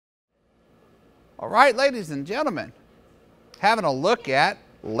All right, ladies and gentlemen, having a look at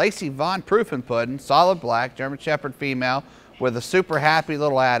Lacey von Prufenpuden, solid black, German Shepherd female with a super happy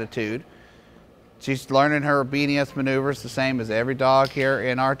little attitude. She's learning her obedience maneuvers the same as every dog here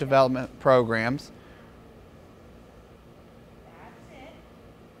in our development programs.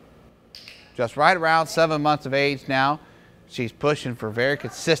 Just right around 7 months of age now. She's pushing for very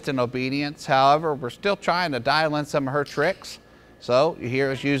consistent obedience. However, we're still trying to dial in some of her tricks. So you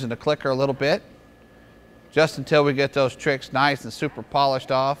hear us using the clicker a little bit, just until we get those tricks nice and super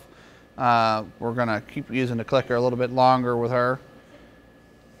polished off. We're gonna keep using the clicker a little bit longer with her.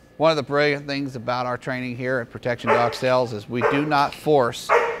 One of the brilliant things about our training here at Protection Dog Sales is we do not force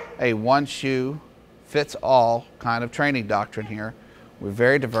a one-shoe-fits-all kind of training doctrine here. We're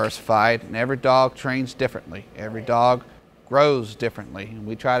very diversified, and every dog trains differently. Every dog grows differently, and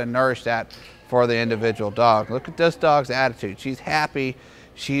we try to nourish that for the individual dog. Look at this dog's attitude. She's happy.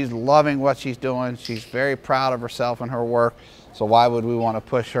 She's loving what she's doing. She's very proud of herself and her work. So why would we want to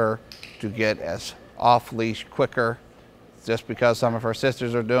push her to get as off-leash quicker? Just because some of her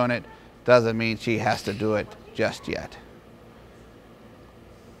sisters are doing it doesn't mean she has to do it just yet.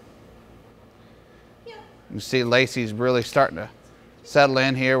 You see Lacey's really starting to settle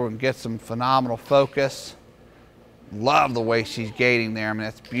in here. We can get some phenomenal focus. Love the way she's gating there. I mean,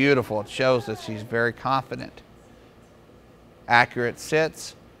 that's beautiful. It shows that she's very confident. Accurate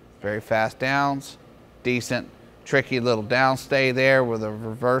sits, very fast downs, decent, tricky little downstay there with a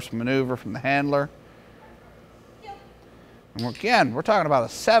reverse maneuver from the handler. And again, we're talking about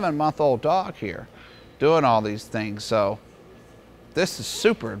a 7-month-old dog here doing all these things. So this is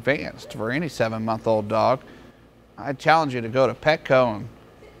super advanced for any 7-month-old dog. I challenge you to go to Petco and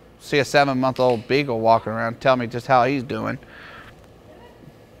see a 7-month-old beagle walking around. Tell me just how he's doing.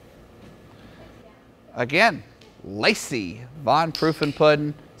 Again, Lacey von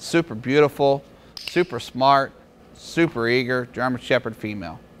Prufenpuden, super beautiful, super smart, super eager German Shepherd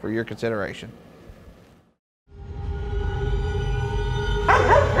female for your consideration.